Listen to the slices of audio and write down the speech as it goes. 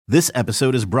This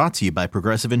episode is brought to you by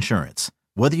Progressive Insurance.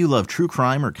 Whether you love true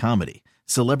crime or comedy,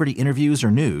 celebrity interviews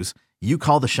or news, you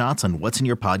call the shots on what's in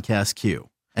your podcast queue.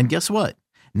 And guess what?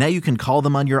 Now you can call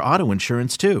them on your auto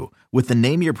insurance too with the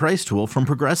Name Your Price tool from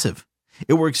Progressive.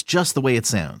 It works just the way it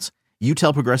sounds. You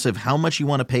tell Progressive how much you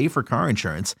want to pay for car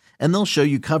insurance, and they'll show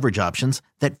you coverage options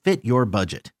that fit your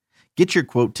budget. Get your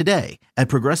quote today at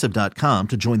Progressive.com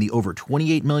to join the over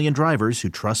 28 million drivers who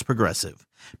trust Progressive.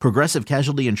 Progressive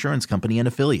Casualty Insurance Company and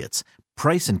Affiliates.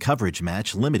 Price and coverage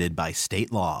match limited by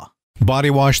state law. Body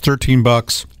wash,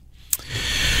 $13.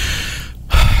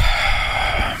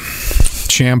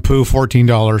 Shampoo,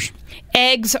 $14.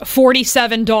 Eggs,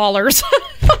 $47.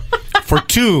 For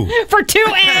two. For 2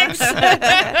 eggs.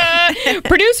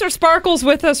 Producer Sparkle's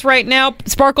with us right now.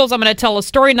 Sparkles, I'm going to tell a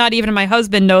story. Not even my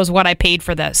husband knows what I paid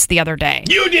for this the other day.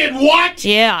 You did what?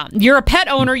 Yeah. You're a pet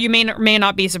owner. You may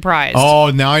not be surprised.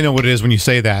 Oh, now I know what it is when you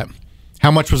say that.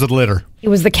 How much was the litter? It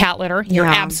was the cat litter. You're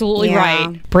absolutely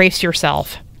right. Brace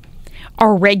yourself.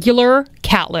 Our regular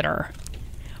cat litter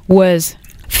was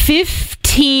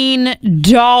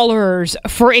 $15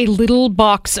 for a little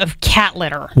box of cat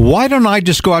litter. Why don't I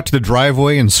just go out to the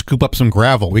driveway and scoop up some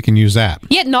gravel? We can use that.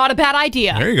 Yeah, not a bad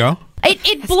idea. There you go.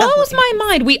 It blows my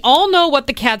mind. We all know what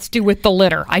the cats do with the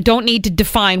litter. I don't need to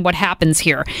define what happens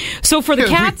here. So for the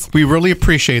cats... We really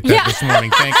appreciate that this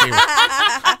morning. Thank you.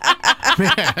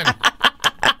 Man.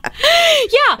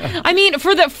 Yeah, I mean,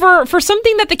 for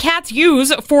something that the cats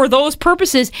use for those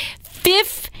purposes,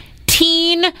 $15.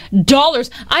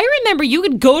 I remember you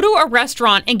could go to a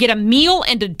restaurant and get a meal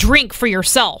and a drink for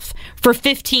yourself for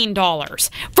 $15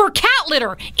 for cat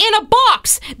litter in a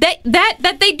box that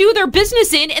they do their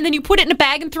business in, and then you put it in a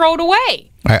bag and throw it away.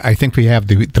 I think we have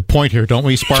the point here, don't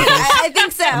we, Sparkles? I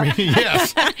think so.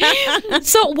 Yes.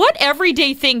 So what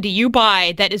everyday thing do you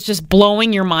buy that is just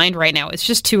blowing your mind right now? It's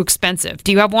just too expensive.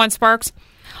 Do you have one, Sparks?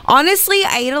 Honestly,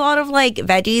 I eat a lot of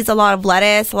veggies, a lot of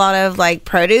lettuce, a lot of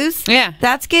produce. Yeah.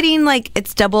 That's getting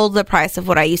it's double the price of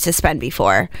what I used to spend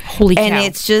before. Holy cow. And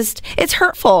it's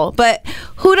hurtful. But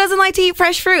who doesn't like to eat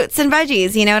fresh fruits and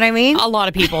veggies? You know what I mean? A lot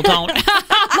of people don't.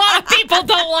 A lot of people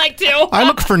don't like to. I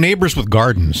look for neighbors with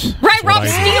gardens. Right, Rob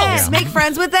Steele. Yes, make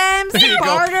friends with them.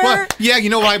 Barter. Well, yeah, you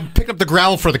know, I pick up the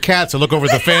gravel for the cats. I look over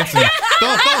the fence and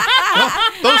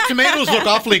those tomatoes look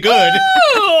awfully good.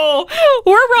 Ooh,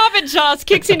 we're Rob and Joss,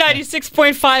 Kixie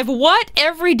 96.5. What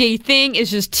everyday thing is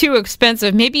just too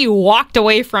expensive? Maybe you walked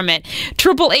away from it.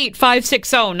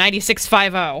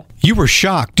 888-560-9650. You were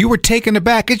shocked. You were taken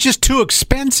aback. It's just too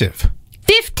expensive.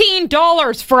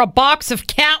 $15 for a box of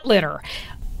cat litter.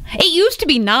 It used to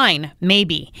be $9,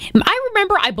 maybe.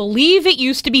 I believe it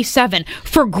used to be $7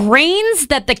 for grains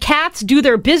that the cats do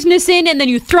their business in, and then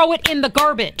you throw it in the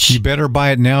garbage. You better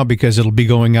buy it now because it'll be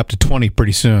going up to $20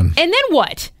 pretty soon. And then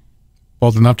what?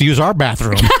 Well, then I'll have to use our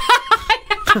bathroom.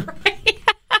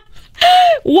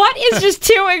 What is just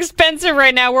too expensive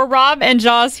right now? We're Rob and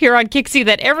Joss here on Kixie,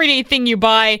 that everyday thing you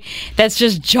buy that's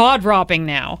just jaw-dropping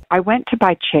now. I went to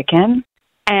buy chicken,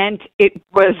 and it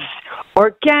was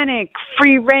organic,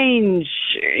 free range,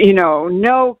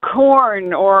 no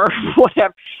corn or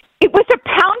whatever. It was a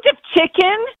pound of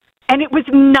chicken, and it was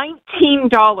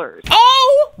 $19.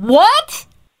 Oh, what?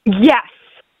 Yes.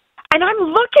 And I'm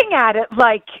looking at it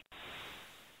like,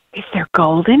 is there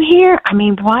gold in here? I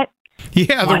mean, what?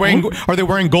 Yeah, are they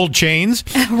wearing gold chains?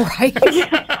 Right.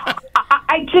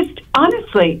 I just,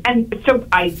 honestly, and so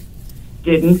I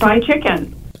didn't buy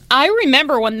chicken. I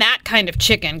remember when that kind of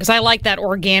chicken, because I like that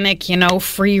organic,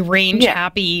 free-range,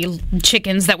 happy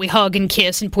chickens that we hug and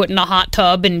kiss and put in a hot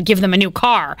tub and give them a new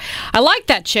car. I like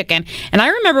that chicken. And I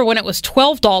remember when it was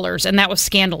 $12, and that was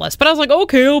scandalous. But I was like,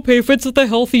 okay, I'll pay if it's the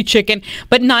healthy chicken.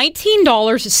 But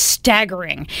 $19 is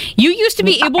staggering. You used to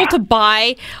be able to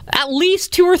buy at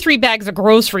least 2 or 3 bags of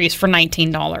groceries for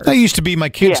 $19. That used to be my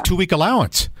kid's 2-week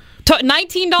allowance.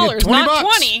 $19, not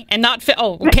 $20, and not okay.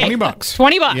 $20.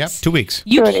 $20. Yep, 2 weeks.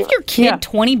 You give your kid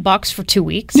 $20 for 2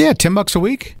 weeks? Yeah, $10 a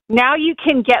week. Now you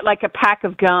can get a pack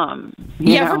of gum.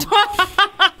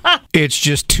 It's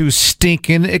just too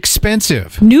stinking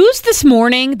expensive. News this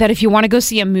morning that if you want to go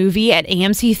see a movie at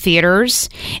AMC Theaters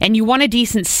and you want a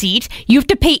decent seat, you have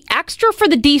to pay extra for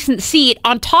the decent seat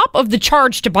on top of the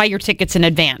charge to buy your tickets in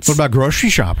advance. What about grocery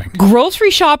shopping?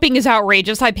 Grocery shopping is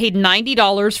outrageous. I paid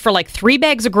 $90 for 3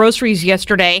 bags of groceries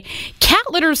yesterday. Cat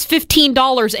litter's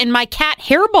 $15, and my cat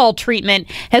hairball treatment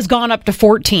has gone up to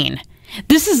 $14.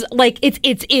 This is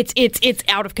it's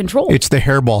out of control. It's the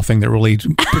hairball thing that really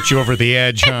put you over the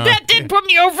edge, huh? That did put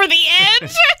me over the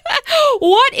edge.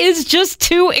 What is just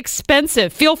too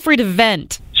expensive? Feel free to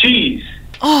vent. Cheese.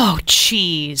 Oh,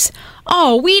 cheese.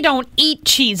 Oh, we don't eat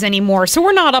cheese anymore, so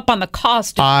we're not up on the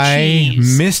cost of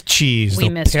cheese. I miss cheese. We the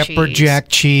miss pepper cheese. jack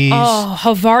cheese. Oh,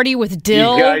 Havarti with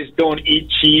dill. You guys don't eat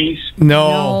cheese?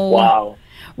 No. Wow.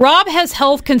 Rob has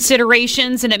health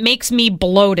considerations, and it makes me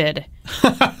bloated.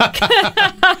 Well,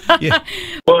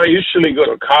 I usually go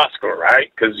to Costco,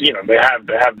 right? Because they have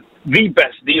the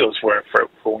best deals for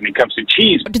when it comes to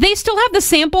cheese. Do they still have the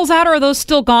samples out, or are those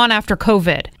still gone after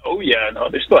COVID? Oh yeah, no,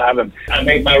 they still have them. I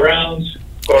make my rounds,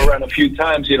 go around a few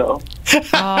times,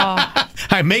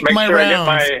 I make my sure rounds.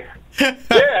 I get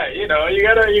yeah, you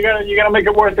gotta make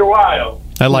it worth your while.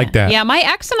 I like that. Yeah, my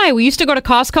ex and I, we used to go to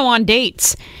Costco on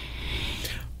dates.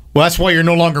 Well, that's why you're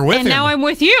no longer with him. And now I'm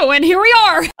with you, and here we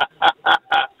are.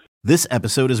 This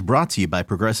episode is brought to you by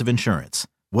Progressive Insurance.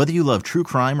 Whether you love true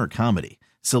crime or comedy,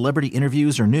 celebrity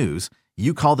interviews or news,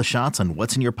 you call the shots on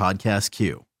what's in your podcast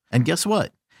queue. And guess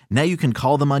what? Now you can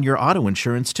call them on your auto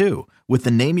insurance too with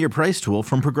the Name Your Price tool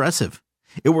from Progressive.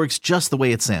 It works just the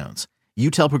way it sounds.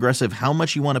 You tell Progressive how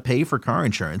much you want to pay for car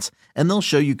insurance, and they'll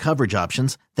show you coverage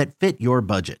options that fit your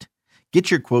budget. Get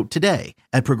your quote today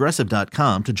at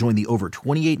Progressive.com to join the over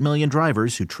 28 million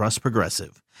drivers who trust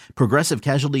Progressive. Progressive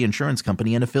Casualty Insurance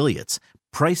Company and Affiliates.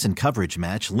 Price and coverage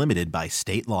match limited by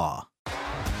state law.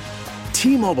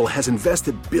 T-Mobile has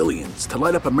invested billions to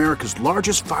light up America's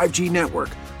largest 5G network,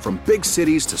 from big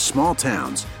cities to small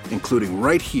towns, including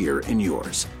right here in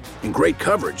yours. And great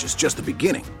coverage is just the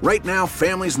beginning. Right now,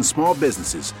 families and small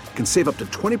businesses can save up to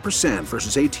 20%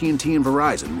 versus AT&T and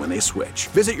Verizon when they switch.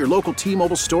 Visit your local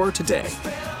T-Mobile store today.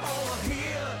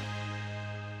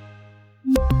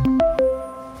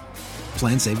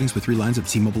 Plan savings with 3 lines of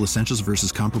T-Mobile Essentials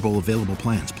versus comparable available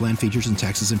plans. Plan features and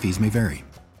taxes and fees may vary.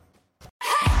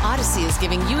 Odyssey is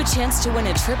giving you a chance to win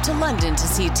a trip to London to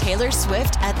see Taylor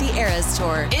Swift at the Eras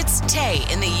Tour. It's Tay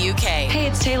in the UK. Hey,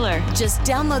 it's Taylor. Just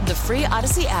download the free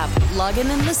Odyssey app, log in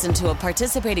and listen to a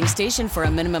participating station for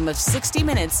a minimum of 60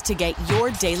 minutes to get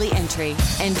your daily entry.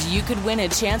 And you could win a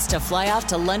chance to fly off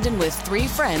to London with 3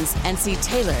 friends and see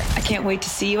Taylor. I can't wait to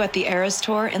see you at the Eras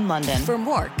Tour in London. For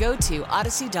more, go to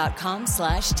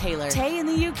odyssey.com/Taylor. Tay in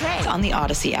the UK. It's on the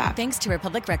Odyssey app. Thanks to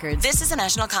Republic Records. This is a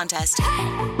national contest.